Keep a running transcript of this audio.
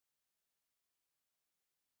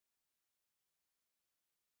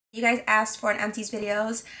You guys asked for an Empties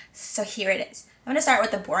videos, so here it is. I'm gonna start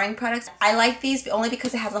with the boring products. I like these only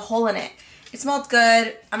because it has a hole in it. It smelled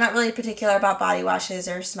good. I'm not really particular about body washes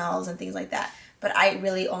or smells and things like that, but I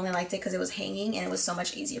really only liked it because it was hanging and it was so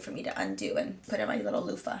much easier for me to undo and put in my little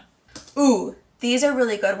loofah. Ooh, these are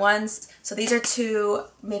really good ones. So these are two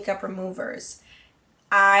makeup removers.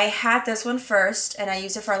 I had this one first and I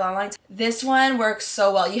used it for a long time. This one works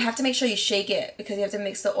so well. You have to make sure you shake it because you have to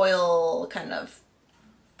mix the oil kind of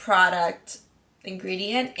product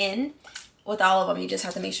ingredient in with all of them. You just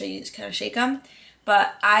have to make sure you just kind of shake them.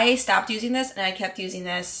 But I stopped using this and I kept using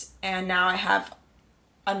this, and now I have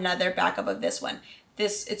another backup of this one.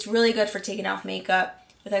 It's really good for taking off makeup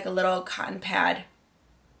with like a little cotton pad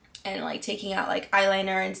and like taking out like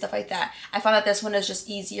eyeliner and stuff like that. I found that this one is just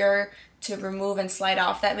easier to remove and slide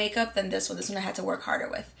off that makeup than this one. This one I had to work harder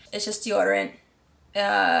with. It's just deodorant.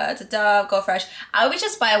 It's a Dove, Go Fresh. I would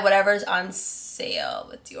just buy whatever's on sale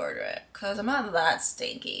with deodorant because I'm not that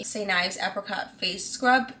stinky. St. Ives Apricot Face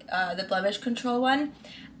Scrub, the blemish control one.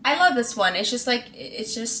 I love this one. It's just like,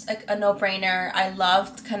 it's just like a no-brainer. I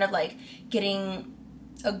loved kind of like getting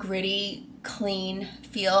a gritty, clean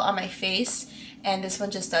feel on my face, and this one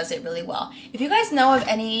just does it really well. If you guys know of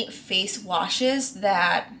any face washes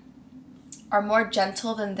that are more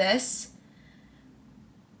gentle than this,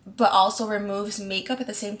 but also removes makeup at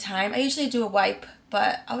the same time. I usually do a wipe,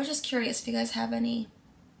 but I was just curious if you guys have any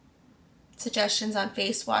suggestions on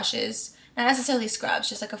face washes. Not necessarily scrubs,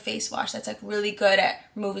 just like a face wash that's like really good at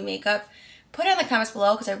removing makeup. Put it in the comments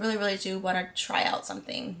below because I really do want to try out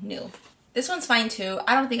something new. This one's fine too.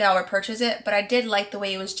 I don't think I would purchase it, but I did like the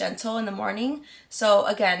way it was gentle in the morning. So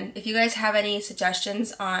again, if you guys have any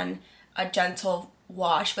suggestions on a gentle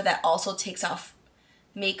wash, but that also takes off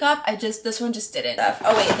makeup, this one just didn't.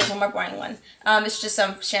 Oh wait, there's one more boring one. It's just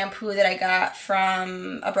some shampoo that I got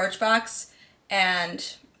from a Birchbox,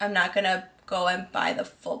 and I'm not gonna go and buy the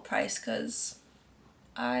full price because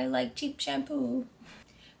I like cheap shampoo.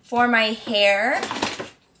 For my hair,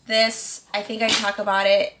 this, I think I talk about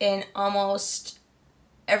it in almost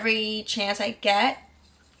every chance I get.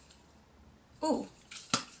 Ooh,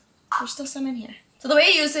 there's still some in here. So the way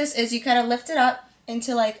you use this is you kind of lift it up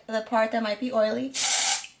into like the part that might be oily.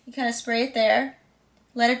 You kind of spray it there,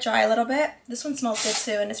 let it dry a little bit. This one smells good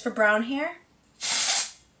too, and it's for brown hair.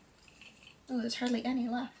 Oh, there's hardly any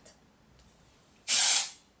left.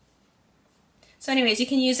 So anyways, you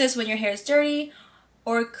can use this when your hair is dirty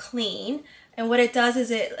or clean. And what it does is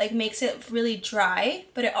it like makes it really dry,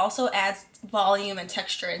 but it also adds volume and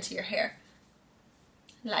texture into your hair.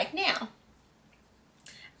 Like now.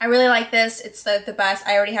 I really like this. It's the best.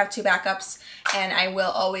 I already have two backups and I will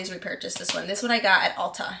always repurchase this one. This one I got at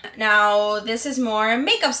Ulta. Now this is more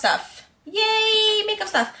makeup stuff. Yay, makeup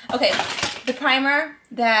stuff. Okay, the primer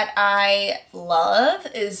that I love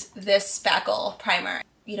is this spackle primer.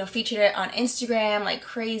 You know, featured it on Instagram like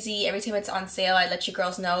crazy. Every time it's on sale, I let you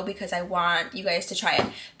girls know because I want you guys to try it.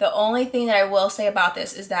 The only thing that I will say about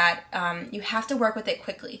this is that you have to work with it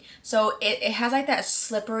quickly. So it has like that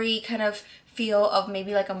slippery kind of feel of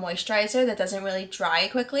maybe like a moisturizer that doesn't really dry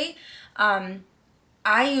quickly.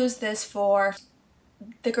 I use this for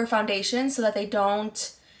thicker foundations so that they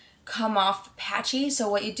don't come off patchy. So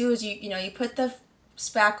what you do is you put the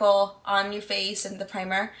spackle on your face and the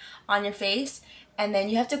primer on your face, and then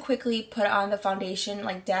you have to quickly put on the foundation,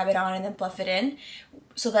 like dab it on and then buff it in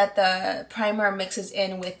so that the primer mixes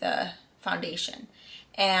in with the foundation.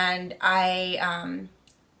 And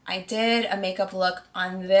I did a makeup look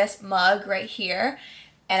on this mug right here,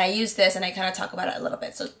 and I used this and I kind of talk about it a little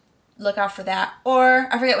bit, so look out for that. Or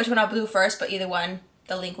I forget which one I'll do first, but either one,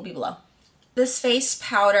 the link will be below. This face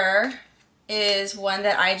powder is one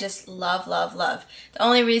that I just love. The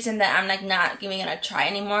only reason that I'm like not giving it a try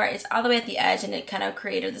anymore is all the way at the edge and it kind of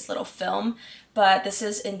created this little film, but this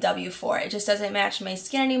is in W4. It just doesn't match my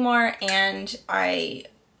skin anymore, and I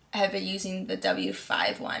have been using the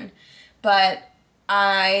W5 one, but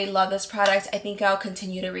I love this product. I think I'll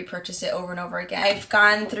continue to repurchase it over and over again. I've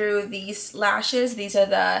gone through these lashes. These are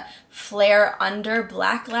the Flare Under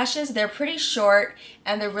Black lashes. They're pretty short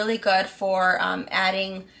and they're really good for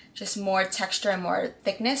adding just more texture and more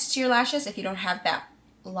thickness to your lashes if you don't have that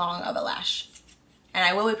long of a lash. And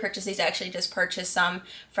I will repurchase these. I actually just purchased some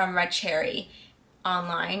from Red Cherry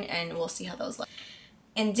online, and we'll see how those look.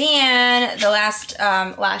 And then the last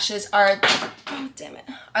lashes are, oh damn it,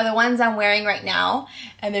 are the ones I'm wearing right now,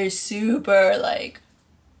 and they're super like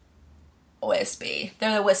wispy.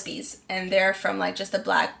 They're the Wispies, and they're from like just the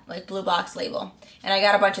black, like blue box label. And I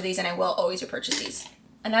got a bunch of these, and I will always repurchase these.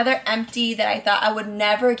 Another empty that I thought I would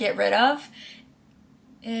never get rid of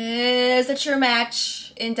is the True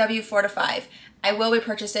Match in W4 to 5. I will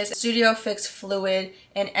repurchase this Studio Fix Fluid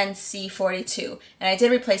in NC42, and I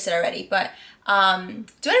did replace it already. But do any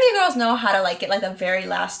of you girls know how to like get like the very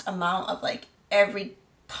last amount of like every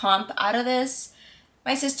pump out of this?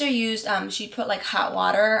 My sister used she put like hot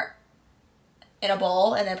water in a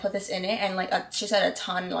bowl and then put this in it, and like she said a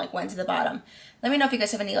ton like went to the bottom. Let me know if you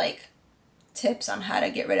guys have any like tips on how to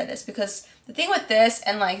get rid of this, because the thing with this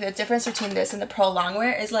and like the difference between this and the Pro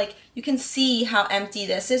Longwear is like you can see how empty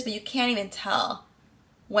this is, but you can't even tell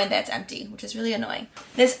when that's empty, which is really annoying.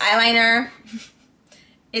 This eyeliner,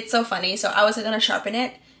 it's so funny. So I was gonna sharpen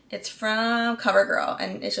it. It's from CoverGirl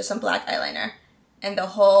and it's just some black eyeliner and the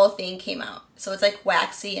whole thing came out. So it's like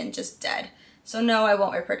waxy and just dead. So no, I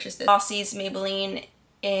won't repurchase this. Glossy's Maybelline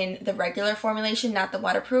in the regular formulation, not the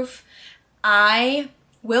waterproof. I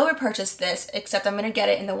will repurchase this, except I'm going to get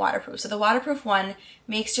it in the waterproof. So the waterproof one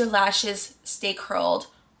makes your lashes stay curled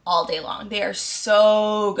all day long. They are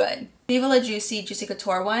so good. Viva La Juicy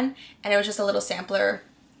Couture one, and it was just a little sampler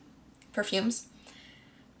perfumes.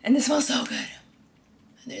 And this smells so good.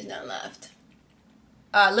 And there's none left.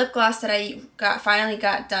 Lip gloss that I finally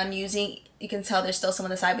got done using, you can tell there's still some on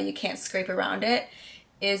the side, but you can't scrape around it,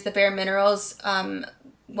 is the Bare Minerals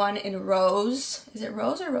one in Rose. Is it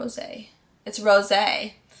Rose or Rosé? It's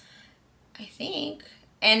Rosé, I think.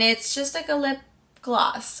 And it's just like a lip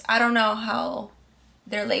gloss. I don't know how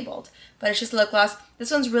they're labeled, but it's just a lip gloss. This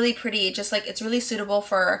one's really pretty. Just like, it's really suitable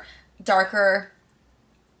for darker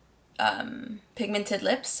pigmented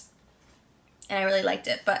lips. And I really liked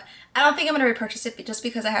it. But I don't think I'm going to repurchase it just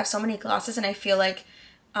because I have so many glosses and I feel like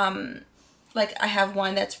I have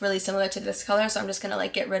one that's really similar to this color. So I'm just going to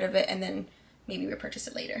like get rid of it and then maybe repurchase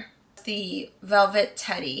it later. The Velvet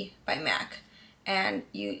Teddy by MAC, and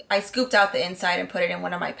I scooped out the inside and put it in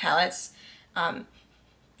one of my palettes. Oh,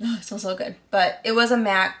 it smells so good. But it was a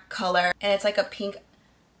MAC color and it's like a pink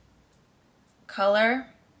color.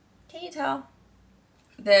 Can you tell?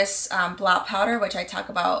 This blot powder, which I just talked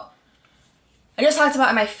about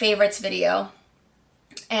in my favorites video,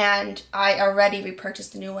 and I already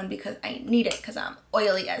repurchased a new one because I need it because I'm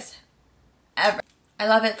oily as ever. I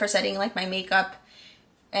love it for setting like my makeup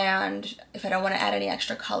and if I don't want to add any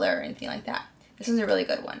extra color or anything like that. This one's a really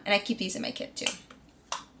good one, and I keep these in my kit too.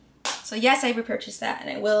 So yes, I repurchased that and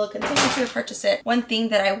I will continue to repurchase it. One thing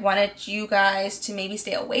that I wanted you guys to maybe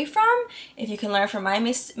stay away from, if you can learn from my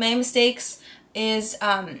mistakes, is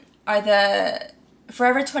are the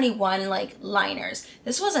Forever 21 like liners.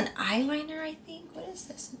 This was an eyeliner, I think. What is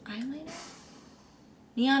this? An eyeliner?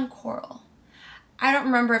 Neon Coral. I don't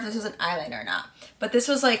remember if this was an eyeliner or not. But this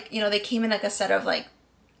was like, you know, they came in like a set of like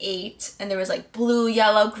 8, and there was like blue,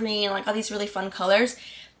 yellow, green, like all these really fun colors.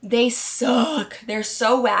 They suck. They're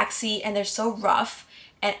so waxy and they're so rough.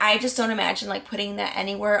 And I just don't imagine like putting that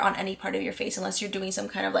anywhere on any part of your face unless you're doing some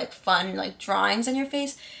kind of like fun like drawings on your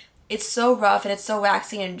face. It's so rough and it's so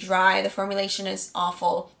waxy and dry. The formulation is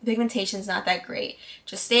awful. The pigmentation's not that great.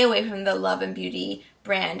 Just stay away from the Love and Beauty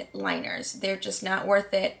brand liners. They're just not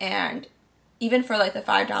worth it. And even for like the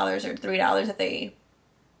 $5 or $3 that they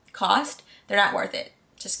cost, they're not worth it.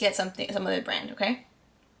 Just get some other brand, okay?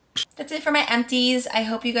 That's it for my empties. I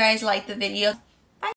hope you guys liked the video.